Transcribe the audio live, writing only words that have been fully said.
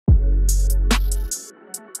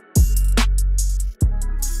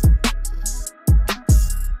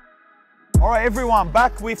All right, everyone,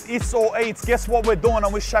 back with It's or Eats. Guess what we're doing?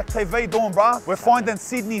 I'm with ShakTV doing, bruh. We're finding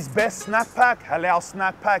Sydney's best snack pack, halal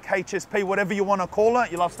snack pack, HSP, whatever you want to call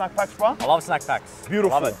it. You love snack packs, bruh? I love snack packs.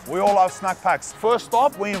 Beautiful. Love it. We all love snack packs. First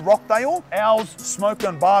stop, we're in Rockdale. Ours,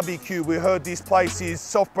 Smokin barbecue. We heard this place is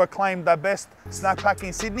self-proclaimed the best snack pack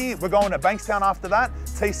in Sydney. We're going to Bankstown after that,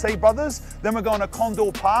 TC Brothers. Then we're going to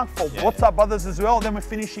Condell Park for Watsup Brothers as well. Then we're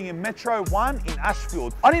finishing in Metro 1 in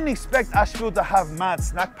Ashfield. I didn't expect Ashfield to have mad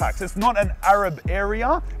snack packs. It's not an Arab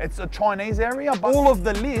area, it's a Chinese area, but all of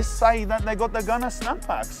the lists say that they got the Gunner snack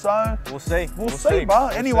pack. So we'll see. We'll see,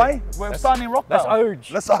 but anyway, we're starting in Rockdale.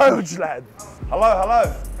 Let's Let's lad. Hello,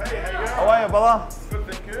 hello. Hey, how you going? How are you, brother?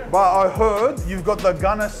 Good, thank you. But I heard you've got the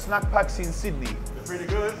Gunner snack packs in Sydney. They're pretty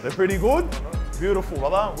good. They're pretty good? Beautiful,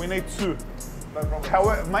 brother. We need two. No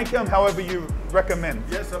problem. Make them however you recommend.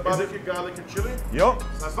 Yes, so barbecue, garlic and chili. Yep.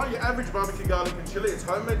 So it's not your average barbecue, garlic and chili. It's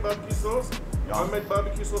homemade barbecue sauce. Homemade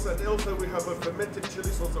barbecue sauce, and also we have a fermented chili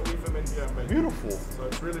sauce that we ferment here and make. Beautiful. So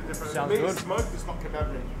it's really different. Sounds good. good. Smoked, it's not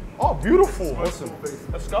kebab meat. Oh, beautiful. Awesome.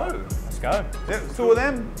 Let's go. Let's go. Yeah, two of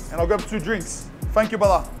them, and I'll grab 2 drinks. Thank you,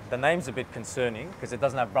 brother. The name's a bit concerning because it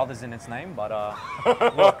doesn't have brothers in its name, but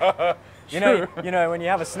look, you know, when you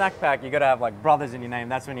have a snack pack, you got to have like brothers in your name.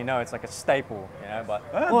 That's when you know it's like a staple, you know. But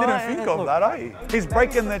I didn't think of that, eh? He's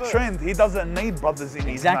breaking the trend. He doesn't need brothers in his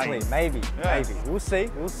name. exactly. Maybe. We'll see.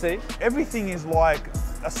 We'll see. Everything is like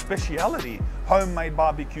a speciality. Homemade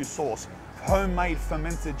barbecue sauce, homemade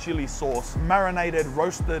fermented chili sauce, marinated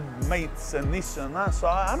roasted meats and this and that. So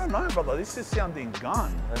I don't know, brother, this is sounding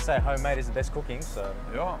gun. Let's say homemade is the best cooking, so.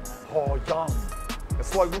 Yeah. Oh, yum.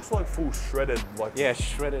 It's like, looks like full shredded. Like, yeah,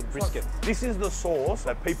 shredded brisket. This is the sauce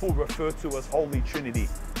that people refer to as Holy Trinity.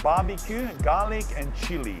 Barbecue, garlic, and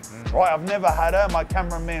chili. Right, I've never had it. My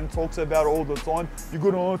cameraman talks about it all the time. You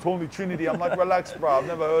got to it's Holy Trinity. I'm like, relax, bro, I've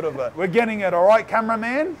never heard of it. We're getting it, all right,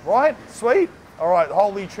 cameraman? Right, sweet? All right,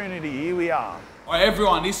 Holy Trinity, here we are. All right,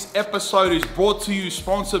 everyone, this episode is brought to you,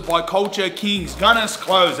 sponsored by Culture Kings. Gunners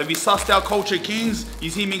clothes. Have you sussed out Culture Kings? You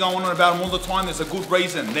see me going on about them all the time. There's a good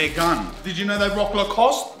reason. They're gun. Did you know they rock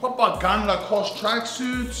Lacoste? Proper gun Lacoste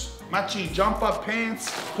tracksuits, matching jumper,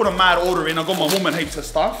 pants. Put a mad order in. I got my woman heaps of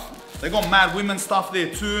stuff. They got mad women stuff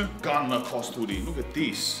there too. Gun Lacoste hoodie. Look at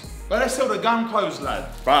this. But they sell the gun clothes, lad.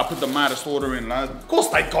 Bro, I put the maddest order in, lad. Of course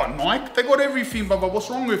they got Nike. They got everything, but what's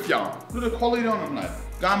wrong with ya? Look at the quality on them, lad.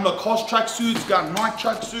 Gun Lacoste tracksuits, got Nike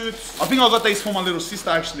tracksuits. I think I got these for my little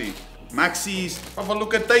sister, actually. Maxis. Brother,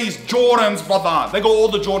 look at these Jordans, brother. They got all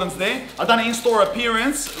the Jordans there. I done an in-store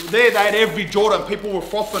appearance. There, they had every Jordan. People were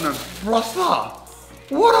frothing them. Brother,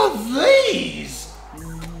 what are these?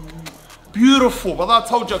 Beautiful, brother. I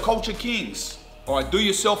told you, Culture Kings. All right, do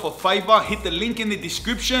yourself a favor, hit the link in the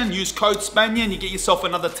description, use code Spanian, you get yourself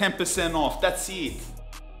another 10% off. That's it.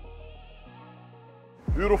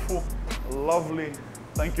 Beautiful, lovely.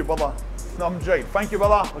 Thank you, brother. I'm Jade. Thank you,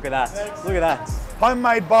 brother. Look at that. Thanks. Look at that.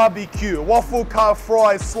 Homemade barbecue, waffle car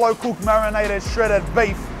fries, slow cooked marinated shredded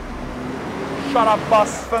beef. Shut up,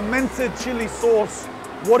 bus. Fermented chili sauce.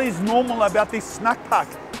 What is normal about this snack pack?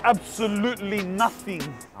 Absolutely nothing.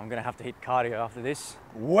 I'm gonna have to hit cardio after this.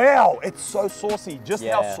 Wow, it's so saucy. Just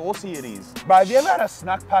how saucy it is. But have you ever had a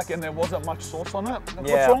snack pack and there wasn't much sauce on it?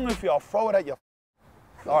 What's wrong with you? I'll throw it at you.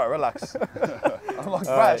 All right, relax. I'm like,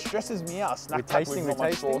 bro, it stresses me out. Snack pack with not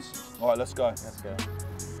much sauce. All right, let's go. Let's go.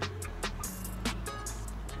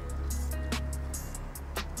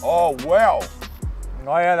 Oh, wow.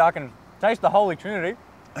 Oh yeah, I can taste the Holy Trinity.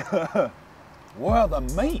 Wow, the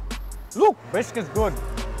meat. Look. Brisket's good.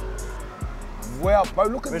 Wow, bro,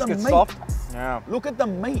 look at the meat. Soft. Yeah. Look at the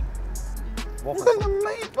meat. Waffle. Look at the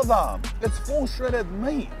meat, brother. It's full shredded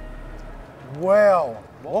meat. Wow.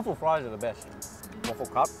 Waffle fries are the best. Waffle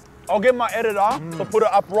cup. I'll get my editor to put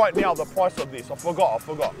it up right now, the price of this. I forgot.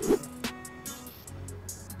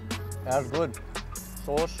 That's good.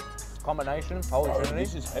 Sauce, combination, Holy Trinity.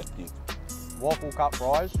 This is hefty. Waffle cup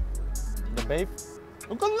fries. The beef.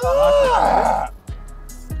 Look at that.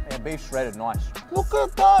 Yeah, beef shredded, nice. Look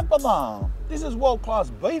at that, brother. This is world-class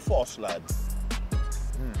beef, lad.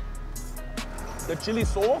 The chili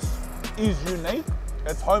sauce is unique.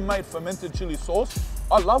 It's homemade fermented chili sauce.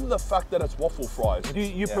 I love the fact that it's waffle fries. Do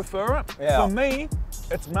you prefer it? Yeah. For me,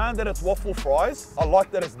 it's mad that it's waffle fries. I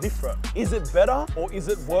like that it's different. Is it better or is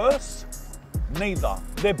it worse? Neither.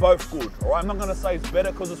 They're both good, all right? I'm not gonna say it's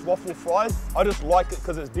better because it's waffle fries. I just like it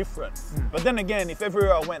because it's different. But then again, if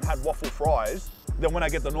everywhere I went had waffle fries, then when I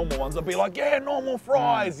get the normal ones, I'll be like, yeah, normal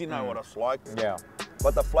fries. You know what it's like. Yeah.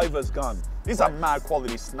 But the flavor's gone. This is a mad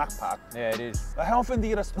quality snack pack. Yeah, it is. But how often do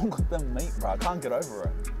you get a snog with the meat, bro? I can't get over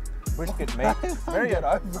it. Brisket meat. Very get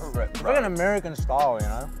over it, bro. Very an American style, you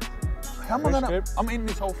know. How am I gonna? I'm eating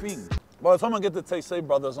this whole thing. By the time I get to TC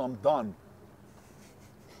Brothers, I'm done.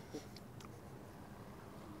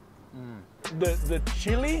 The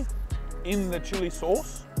chili in the chili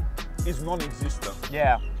sauce is non-existent.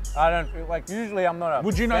 Yeah. I don't like. Usually, I'm not a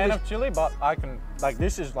Would you know fan this- of chili, but I can like.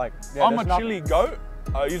 This is like. Yeah, I'm a there's nothing- chili goat.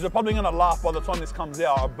 You're probably gonna laugh by the time this comes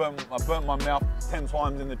out. I burnt my mouth 10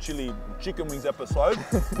 times in the chili chicken wings episode.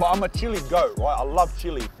 But I'm a chili goat, right? I love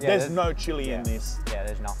chili. Yeah, there's no chili in this. Yeah,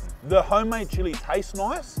 there's nothing. The homemade chili tastes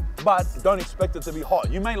nice, but don't expect it to be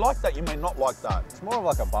hot. You may like that, you may not like that. It's more of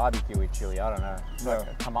like a barbecue chili. I don't know. It's like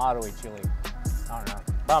a tomato-y chili. I don't know.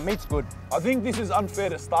 But meat's good. I think this is unfair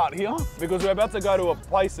to start here because we're about to go to a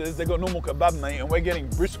places, they've got normal kebab meat and we're getting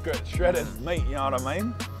brisket, shredded meat, you know what I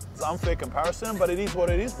mean? It's an unfair comparison, but it is what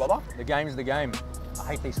it is, brother. The game's the game.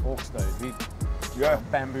 I hate these forks though. These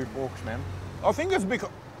bamboo forks, man. I think it's because,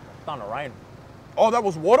 Thunder rain. oh, that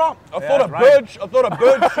was water? I Yeah, thought a bird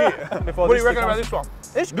shit. Before What do you this reckon about becomes- this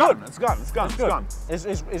one? It's Good, it's gone, it's gone, it's Good. gone.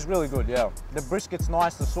 It's really good, yeah. The brisket's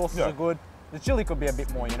nice, the sauces Yeah. are good. The chili could be a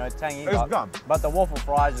bit more, you know, tangy. It's gone. But the waffle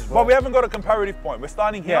fries as well. But we haven't got a comparative point. We're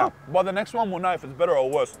starting here. Yeah. By the next one, we'll know if it's better or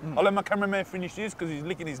worse. I'll let my cameraman finish this because he's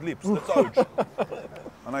licking his lips. That's Oj.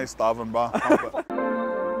 I know he's starving, bro.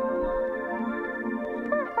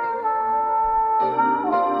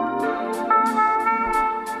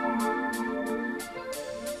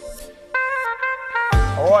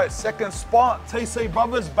 All right, second spot, TC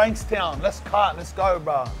Brothers, Bankstown. Let's cut, let's go,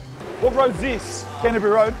 bro. What road's this?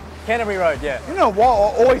 Canterbury Road? Canterbury Road, yeah. You know what?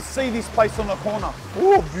 I always see this place on the corner.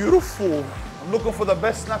 Oh, beautiful. I'm looking for the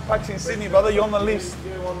best snack packs in Sydney, brother. You're on the list.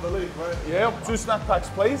 Yeah, on the list, right? Yeah, 2 snack packs,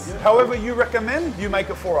 please. However you recommend, you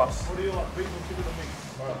make it for us. What do you like? Beef or chicken or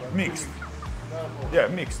mixed? All right, man. Mixed. Yeah,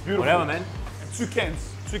 mixed. Beautiful. Whatever, man. 2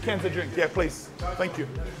 cans. 2 cans of drink. Yeah, please. Thank you.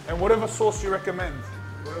 And whatever sauce you recommend.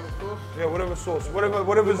 Whatever sauce. Yeah, whatever sauce.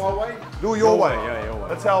 Whatever's. My way. Do it your way. Yeah, your way.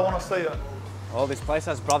 That's how I want to see it. Well, this place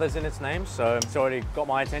has brothers in its name, so it's already got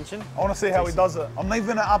my attention. I want to see how he does it. I'm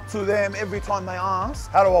leaving it up to them every time they ask,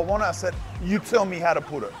 how do I want it? I said, you tell me how to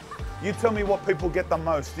put it. You tell me what people get the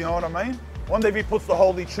most, you know what I mean? One day if he puts the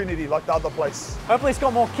Holy Trinity like the other place. Hopefully it's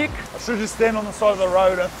got more kick. I should just stand on the side of the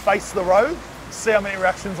road and face the road, see how many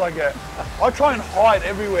reactions I get. I try and hide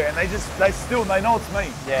everywhere and they know it's me.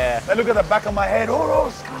 Yeah. They look at the back of my head, oh,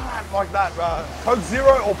 Scott, like that, bro. Coke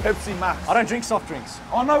Zero or Pepsi Max? I don't drink soft drinks.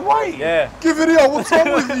 Oh, no way. Yeah. Give it here, what's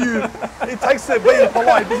wrong with you? He takes it being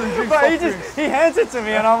polite, doesn't drink But soft he drinks. he hands it to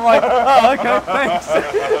me and I'm like, oh, okay, thanks.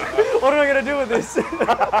 What am I gonna do with this?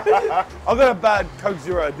 I've got a bad Coke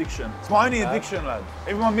Zero addiction. It's my only addiction, lad.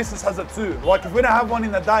 Even my missus has it too. Like, if we don't have one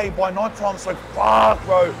in the day, by night time, it's like, fuck,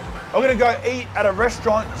 bro. I'm gonna go eat at a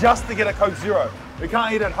restaurant just to get a Coke Zero. We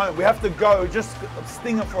can't eat at home. We have to go just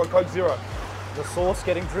sting it for a Coke Zero. The sauce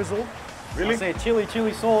getting drizzled. Really? I see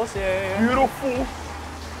chili sauce, yeah. Beautiful.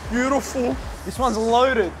 Beautiful. This one's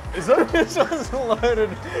loaded. Is it? This one's loaded.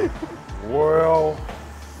 Well,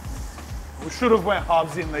 we should have went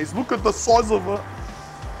halves in these. Look at the size of it.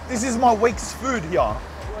 This is my week's food here.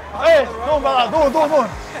 Hey, go on, brother. Go on.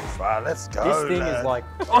 Right, let's go. This thing lad. is like,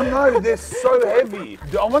 Oh no, they're so heavy.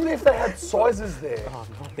 I wonder if they had sizes there. oh,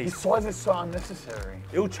 not These these. sizes so unnecessary.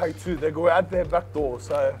 Ilche too, they go out their back door,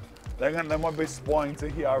 so they might be spying to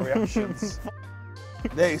hear our reactions.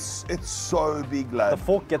 It's so big, The lad.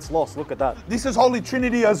 fork gets lost, look at that. This is Holy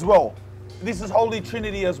Trinity as well. This is Holy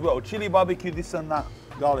Trinity as well. Chili, barbecue, this and that.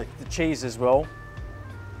 Garlic. The cheese as well.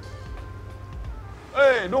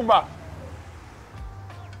 Hey, Dumba.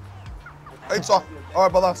 It's all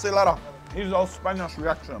right, brother. See you later. Here's our Spanish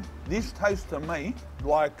reaction. This tastes to me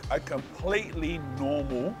like a completely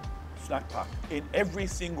normal snack pack in every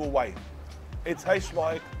single way. It tastes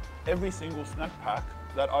like every single snack pack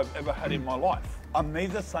that I've ever had in my life. I'm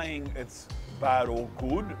neither saying it's bad or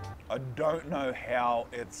good. I don't know how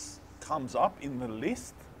it comes up in the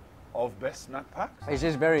list of best snack packs. It's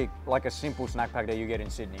just very like a simple snack pack that you get in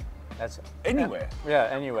Sydney. That's Anywhere. Yeah,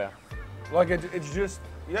 anywhere. Like it's just,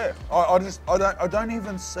 yeah. I don't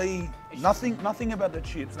even see nothing about the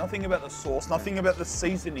chips, nothing about the sauce, nothing about the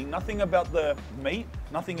seasoning, nothing about the meat,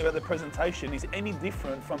 nothing about the presentation is any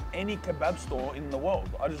different from any kebab store in the world.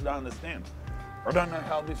 I just don't understand. I don't know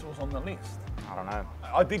how this was on the list. I don't know.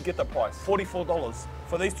 I did get the price, $44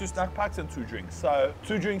 for these 2 snack packs and 2 drinks. So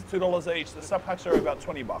 2 drinks, $2 each. The snack packs are about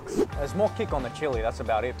 $20. There's more kick on the chili, that's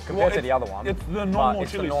about it, compared to the other one. It's the But normal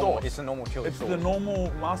it's chili the normal, sauce. It's the normal chili It's sauce. the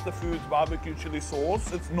normal Master Foods barbecue chili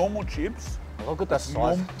sauce. It's normal chips. Look at the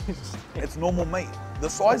size. It's normal meat. The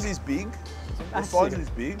size is big. The size is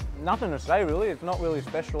big. Nothing to say really, it's not really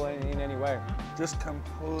special in any way. Just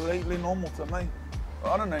completely normal to me.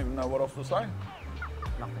 I don't even know what else to say.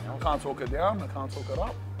 Nothing else. Can't talk it down, I can't talk it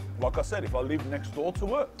up. Like I said, if I lived next door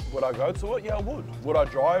to it, would I go to it? Yeah, I would. Would I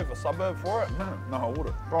drive a suburb for it? No, I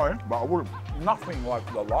wouldn't. Sorry, but I wouldn't. Nothing like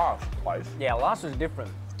the last place. Yeah, last was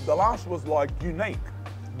different. The last was like unique.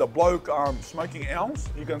 The bloke smoking owls,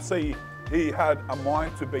 you can see he had a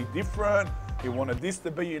mind to be different. He wanted this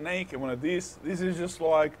to be unique, he wanted this. This is just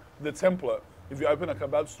like the template. If you open a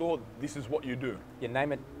kebab store, this is what you do. You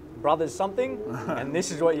name it brothers something, and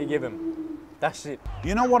this is what you give him. That's it.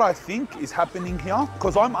 You know what I think is happening here?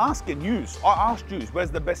 Because I'm asking yous. I asked yous,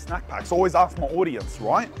 where's the best snack packs? I always ask my audience,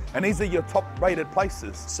 right? And these are your top rated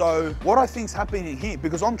places. So what I think's happening here,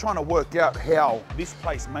 because I'm trying to work out how this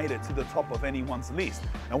place made it to the top of anyone's list.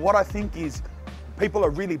 And what I think is people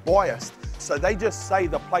are really biased. So they just say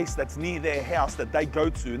the place that's near their house that they go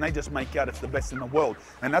to and they just make out it's the best in the world.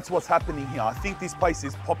 And that's what's happening here. I think this place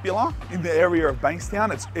is popular in the area of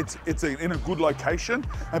Bankstown. It's in a good location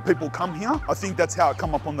and people come here. I think that's how it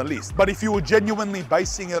come up on the list. But if you were genuinely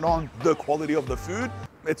basing it on the quality of the food,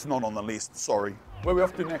 it's not on the list, sorry. Where are we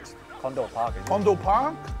off to next? Condell Park, isn't it? Condell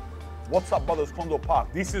Park? What's up, brothers? Condell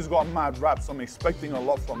Park. This has got mad raps. I'm expecting a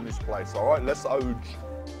lot from this place, all right? Let's ouge.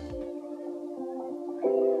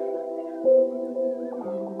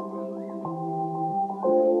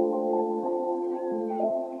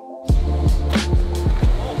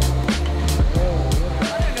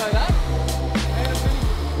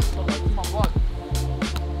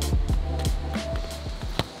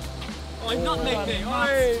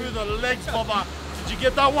 Through the legs, brother. Did you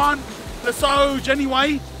get that one? Let's ouge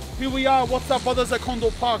anyway. Here we are. What's up, brothers, at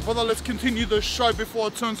Condell Park? Brother, let's continue the show before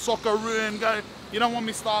it turns socceroo and go. You don't want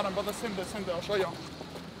me starting, brother. Send it. I'll show you.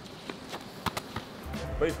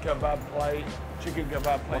 Beef kebab plate, chicken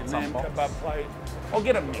kebab plate, lamb kebab plate. I'll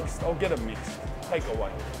get it mixed. Take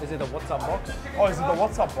away. Is it the Watsup box? Oh, is it the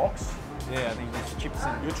Watsup box? Yeah, I think there's chips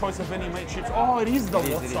in. Your choice of any meat chips. Oh, it is the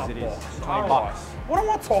Watsup it is. box. 20 bucks. What am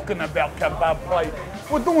I talking about, kebab plate?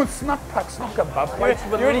 We're doing snack packs, not kebab plates.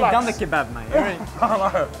 You already done the kebab, mate.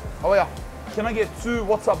 Oh yeah. Can I get 2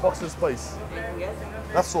 Watsup boxes, please?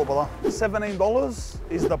 That's all, brother.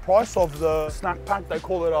 $17 is the price of the snack pack. They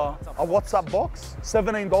call it a Watsup box.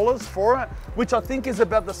 $17 for it, which I think is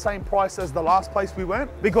about the same price as the last place we went,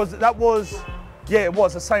 because that was, yeah, it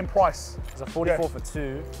was the same price. It's a 44 for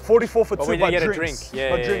 2. 44 for 2, but we didn't get drinks.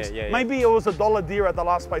 a drink. Yeah. Maybe it was $1 dear at the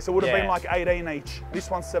last place. It would have been like 18 each. This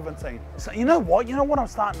one's 17. So you know what? You know what I'm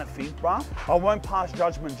starting to think, bruh? I won't pass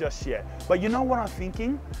judgment just yet. But you know what I'm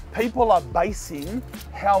thinking? People are basing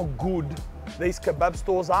how good these kebab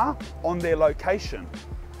stores are on their location.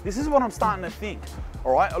 This is what I'm starting to think.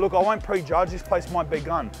 All right, look, I won't prejudge, this place might be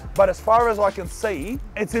gone. But as far as I can see,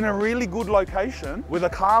 it's in a really good location with a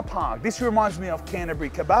car park. This reminds me of Canterbury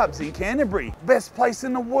Kebabs in Canterbury. Best place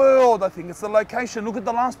in the world, I think. It's the location. Look at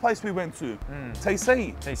the last place we went to,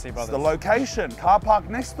 TC. TC Brothers. It's the location, car park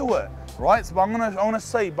next to it, right? So I want to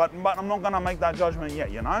see, but I'm not gonna make that judgment yet,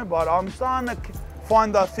 you know? But I'm starting to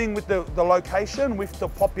find the thing with the location with the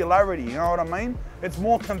popularity, you know what I mean? It's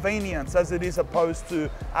more convenience as it is opposed to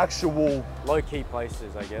actual low-key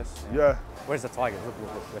places, I guess. Yeah. Where's the Tigers? Look,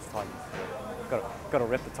 where's Tigers? Got to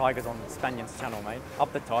rep the Tigers on Spanian's channel, mate.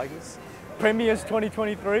 Up the Tigers. Premiers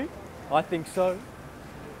 2023? I think so.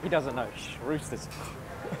 He doesn't know. Shh, Roosters.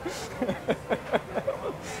 They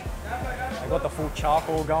got the full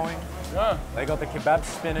charcoal going. Yeah. They got the kebab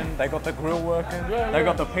spinning. They got the grill working. They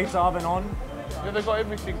got the pizza oven on. Yeah, they've got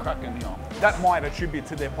everything cracking here. That might attribute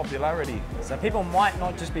to their popularity. So people might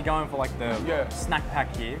not just be going for like the snack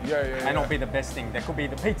pack here and not be the best thing. There could be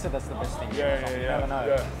the pizza that's the best thing. You never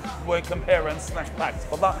know. We're comparing snack packs,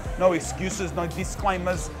 but no excuses, no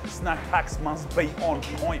disclaimers. Snack packs must be on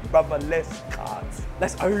point, brother. Less cards.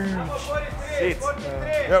 Let's ouge. Shit.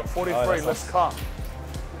 Yep, 43, let's cut.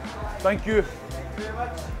 Thank you.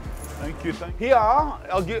 Thank you. Here,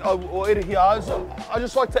 I'll eat it here. I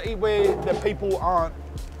just like to eat where the people aren't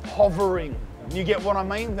hovering. You get what I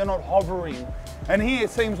mean? They're not hovering. And here it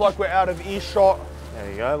seems like we're out of earshot. There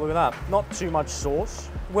you go, look at that. Not too much sauce,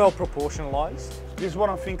 well proportionalized. This is what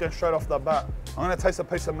I'm thinking straight off the bat. I'm gonna taste a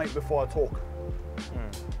piece of meat before I talk.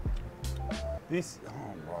 This, oh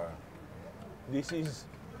bro. This is,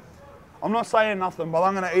 I'm not saying nothing, but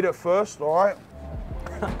I'm gonna eat it first, all right?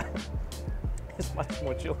 It's much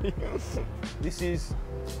more chili. This is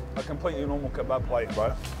a completely normal kebab plate,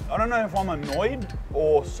 bro. I don't know if I'm annoyed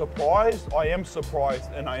or surprised. I am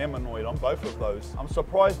surprised and I am annoyed. I'm both of those. I'm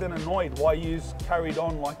surprised and annoyed why you've carried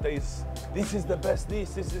on like these. This is the best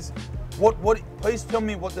this is, please tell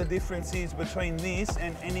me what the difference is between this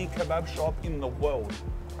and any kebab shop in the world.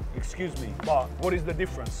 Excuse me, but what is the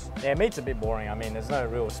difference? Yeah, meat's a bit boring. I mean, there's no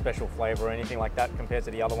real special flavor or anything like that compared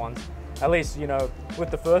to the other ones. At least, you know,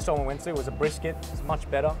 with the first one we went to, it was a brisket. It's much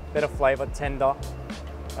better flavor, tender.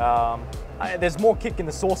 There's more kick in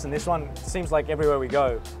the sauce in this one. It seems like everywhere we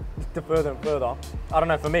go, the further and further. I don't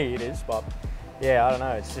know, for me it is, but yeah, I don't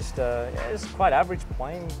know. It's just, it's quite average,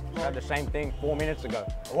 plain. I had the same thing 4 minutes ago.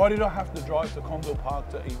 Why did I have to drive to Condell Park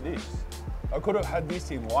to eat this? I could have had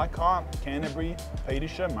this in Leichhardt, Canterbury,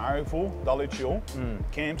 Petersham, Marrickville, Dulwich,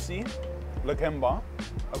 Campsie, Lakemba.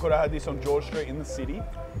 I could have had this on George Street in the city.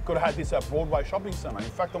 Could have had this at Broadway Shopping Centre. In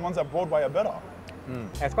fact, the ones at Broadway are better.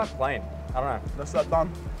 Yeah, it's quite plain. I don't know. That's that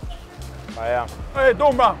done. Oh, yeah. Hey,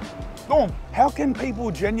 Dom, bro. Dom, how can people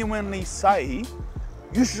genuinely say,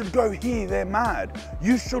 you should go here, they're mad.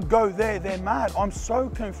 You should go there, they're mad. I'm so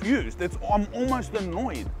confused. I'm almost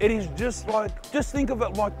annoyed. It is just like, just think of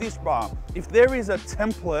it like this, bro. If there is a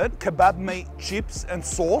template, kebab meat, chips, and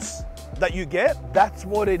sauce that you get, that's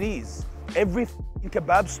what it is. Every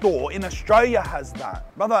kebab store in Australia has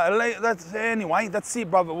that. Brother, anyway, that's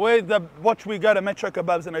it, brother. Watch we go to Metro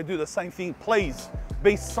Kebabs and they do the same thing. Please,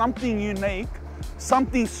 be something unique,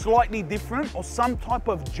 something slightly different, or some type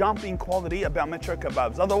of jump in quality about Metro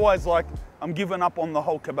Kebabs. Otherwise, like, I'm giving up on the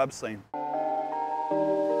whole kebab scene.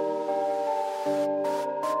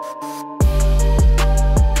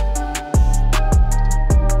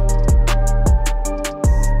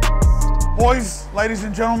 Boys, ladies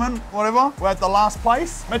and gentlemen, whatever, we're at the last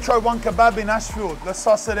place. Metro 1 Kebab in Ashfield. Let's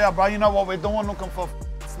suss it out, bro. You know what we're doing, looking for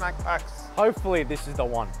snack packs. Hopefully this is the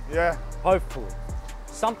one. Yeah. Hopefully.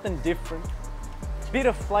 Something different, bit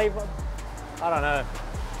of flavor. I don't know.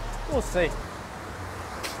 We'll see.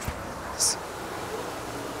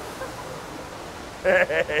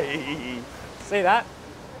 Hey. See that?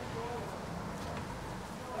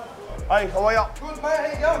 Hey, how are you? Good, mate. How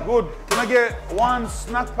you going? Good. Can I get one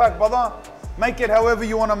snack pack, brother? Make it however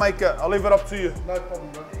you want to make it. I'll leave it up to you. No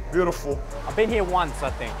problem, bro. Beautiful. I've been here once, I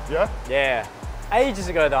think. Yeah? Yeah. Ages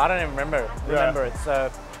ago though, I don't even remember it.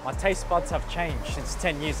 So my taste buds have changed since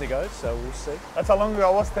 10 years ago, so we'll see. That's how long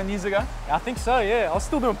ago it was, 10 years ago? I think so, yeah. I was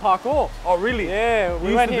still doing parkour. Oh, really? Yeah,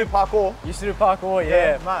 we used to do parkour? Used to do parkour,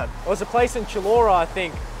 yeah. Mad. There was a place in Chilora, I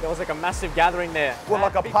think. There was like a massive gathering there. What,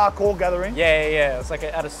 like a parkour gathering? Yeah. It was like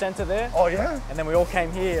at a centre there. Oh, yeah? And then we all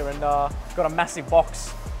came here and got a massive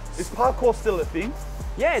box. Is parkour still a thing?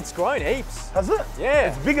 Yeah, it's grown heaps. Has it? Yeah.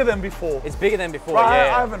 It's bigger than before. It's bigger than before, Bro,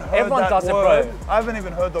 yeah. I haven't heard everyone that does word. it, bro. I haven't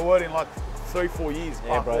even heard the word in like 3-4 years.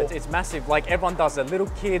 Yeah, parkour. bro, it's massive. Like everyone does it. Little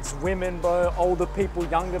kids, women, bro, older people,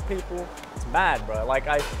 younger people. It's mad, bro. Like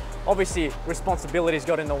obviously responsibilities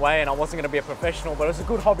got in the way and I wasn't gonna be a professional, but it was a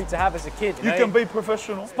good hobby to have as a kid. You can be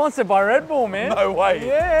professional. Sponsored by Red Bull, man. No way.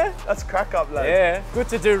 Yeah. That's crack up, lad. Yeah. Good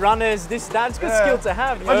to do runners, this, that. It's good skill to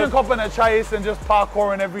have. Imagine copping a chase and just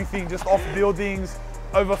parkour and everything, just off buildings,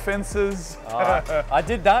 over fences. I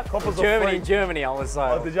did that. Coppers In Germany, I was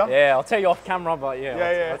like, did you? Yeah, I'll tell you off camera, but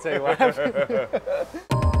yeah, I'll tell you what happened.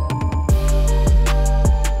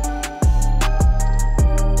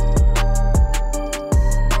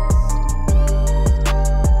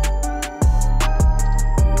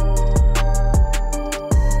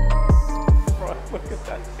 Bro, look at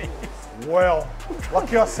that thing. Well,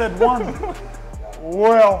 lucky I said one.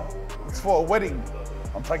 Well, it's for a wedding.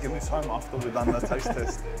 I'm taking this home after we've done the taste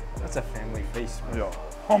test. That's a family feast, man. Yeah.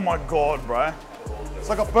 Oh my God, bro. It's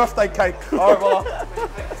like a birthday cake. All right, brother.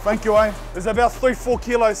 Thank you, eh? There's about 3-4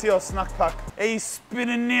 kilos here of snack pack. He's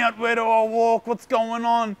spinning out. Where do I walk? What's going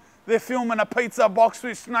on? They're filming a pizza box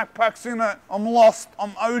with snack packs in it. I'm lost.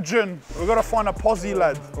 I'm Ogen. We've got to find a posse,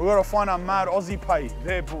 lad. We've got to find a mad Aussie pay.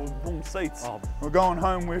 There, boom, seats. Oh. We're going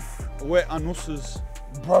home with wet anusas.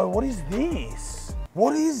 Bro, what is this?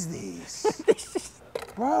 What is this?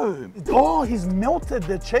 Bro, oh, he's melted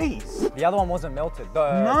the cheese. The other one wasn't melted.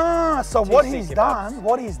 Nah, so what he's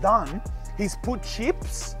kebabs. done, he's put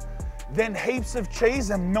chips, then heaps of cheese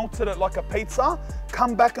and melted it like a pizza,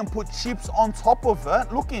 come back and put chips on top of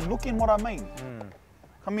it. Look in what I mean.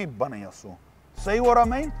 Come here, bunny yasso. See what I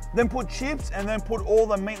mean? Then put chips and then put all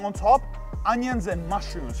the meat on top, onions and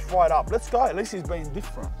mushrooms fried up. Let's go, at least he's being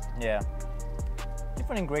different. Yeah.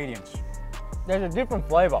 Different ingredients. There's a different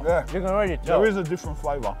flavour. Yeah. You can already tell. There is a different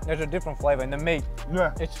flavour. There's a different flavour in the meat.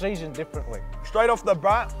 Yeah. It's seasoned differently. Straight off the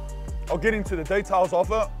bat, I'll get into the details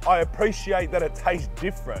of it. I appreciate that it tastes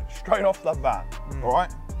different, straight off the bat, all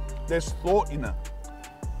right? There's thought in it.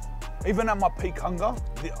 Even at my peak hunger,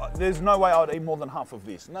 there's no way I'd eat more than half of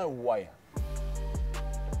this, no way.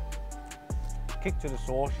 Kick to the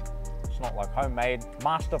sauce. It's not like homemade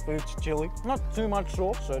master foods chili. Not too much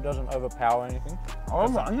sauce so it doesn't overpower anything. I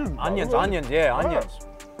love onions. Onions, yeah, onions.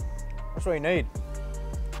 That's what you need.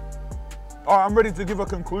 All right, I'm ready to give a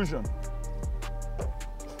conclusion.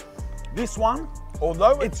 This one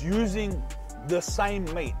although it's using the same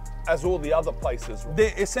meat as all the other places,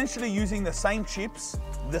 they're essentially using the same chips,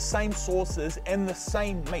 the same sauces, and the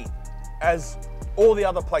same meat as all the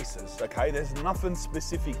other places, okay? There's nothing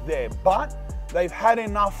specific there, but they've had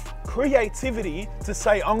enough creativity to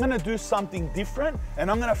say, I'm gonna do something different,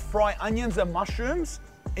 and I'm gonna fry onions and mushrooms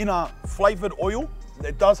in a flavored oil.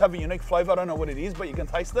 It does have a unique flavor, I don't know what it is, but you can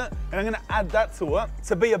taste it. And I'm gonna add that to it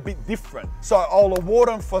to be a bit different. So I'll award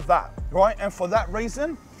them for that, right? And for that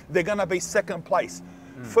reason, they're gonna be second place.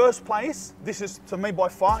 First place, this is to me by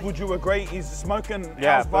far, would you agree, is Smokin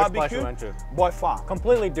House Barbecue? We went to. By far.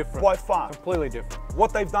 Completely different. By far. Completely different.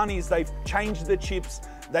 What they've done is they've changed the chips,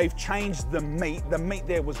 they've changed the meat. The meat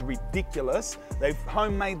there was ridiculous. They've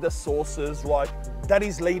homemade the sauces, like that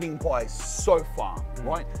is leading by so far,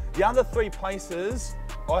 right? The other three places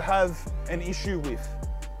I have an issue with,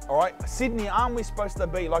 all right? Sydney, aren't we supposed to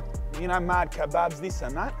be like, you know, mad kebabs, this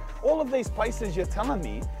and that? All of these places you're telling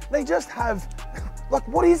me, they just have, like,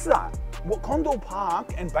 what is that? What, Condell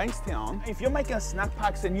Park and Bankstown, if you're making snack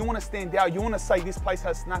packs and you want to stand out, you want to say this place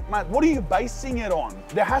has snack packs, what are you basing it on?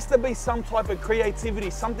 There has to be some type of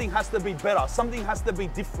creativity. Something has to be better. Something has to be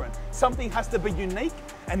different. Something has to be unique.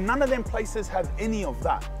 And none of them places have any of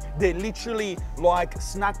that. They're literally like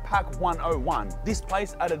snack pack 101. This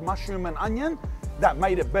place added mushroom and onion. That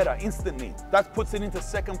made it better instantly. That puts it into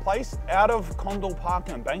second place. Out of Condell Park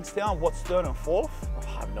and Bankstown, what's third and fourth? Oh,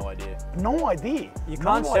 I have no idea. No idea. You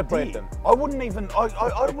can't separate idea. them. I wouldn't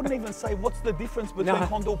even say what's the difference between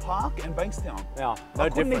Condell Park and Bankstown. No, I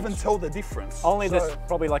couldn't difference. even tell the difference. Only this,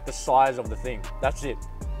 probably like the size of the thing. That's it.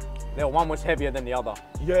 One was heavier than the other.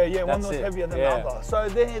 Yeah, one was heavier than the other. So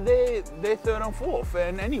they're third and fourth.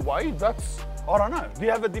 And anyway, that's, I don't know. Do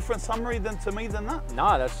you have a different summary to me than that?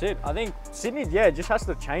 No, that's it. I think Sydney, just has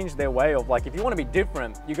to change their way of, like, if you want to be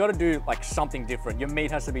different, you got to do like something different. Your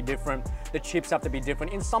meat has to be different. The chips have to be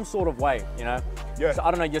different in some sort of way, you know? Yeah. So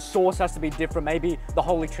I don't know, your sauce has to be different. Maybe the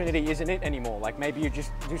Holy Trinity isn't it anymore. Like maybe you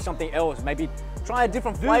just do something else. Maybe try a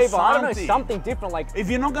different flavor. I don't know, something different. Like, if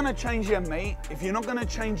you're not going to change your meat, if you're not going to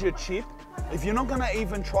change your chip, if you're not going to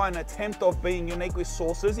even try an attempt of being unique with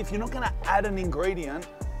sauces, if you're not going to add an ingredient,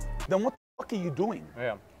 then what the fuck are you doing?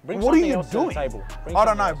 Yeah. What are you doing? I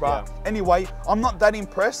don't know, bro. Anyway, I'm not that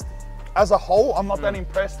impressed. As a whole, I'm not that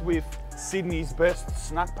impressed with Sydney's best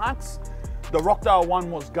snack packs. The Rockdale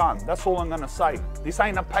one was gun. That's all I'm gonna say. This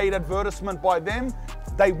ain't a paid advertisement by them.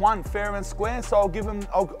 They won fair and square, so I'll give them,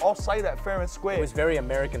 I'll say that fair and square. It was very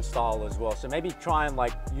American style as well. So maybe try and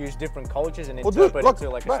like use different cultures and interpret it to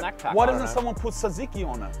like a snack pack. Why doesn't someone put tzatziki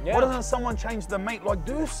on it? Yeah. Why doesn't someone change the meat? Like,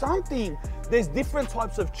 do something. There's different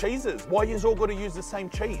types of cheeses. Why you all got to use the same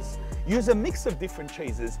cheese? Use a mix of different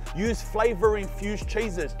cheeses. Use flavor infused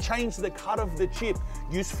cheeses. Change the cut of the chip.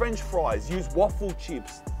 Use French fries. Use waffle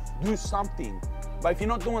chips. Do something. But if you're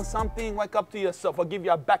not doing something, wake up to yourself. I'll give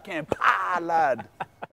you a backhand. Lad.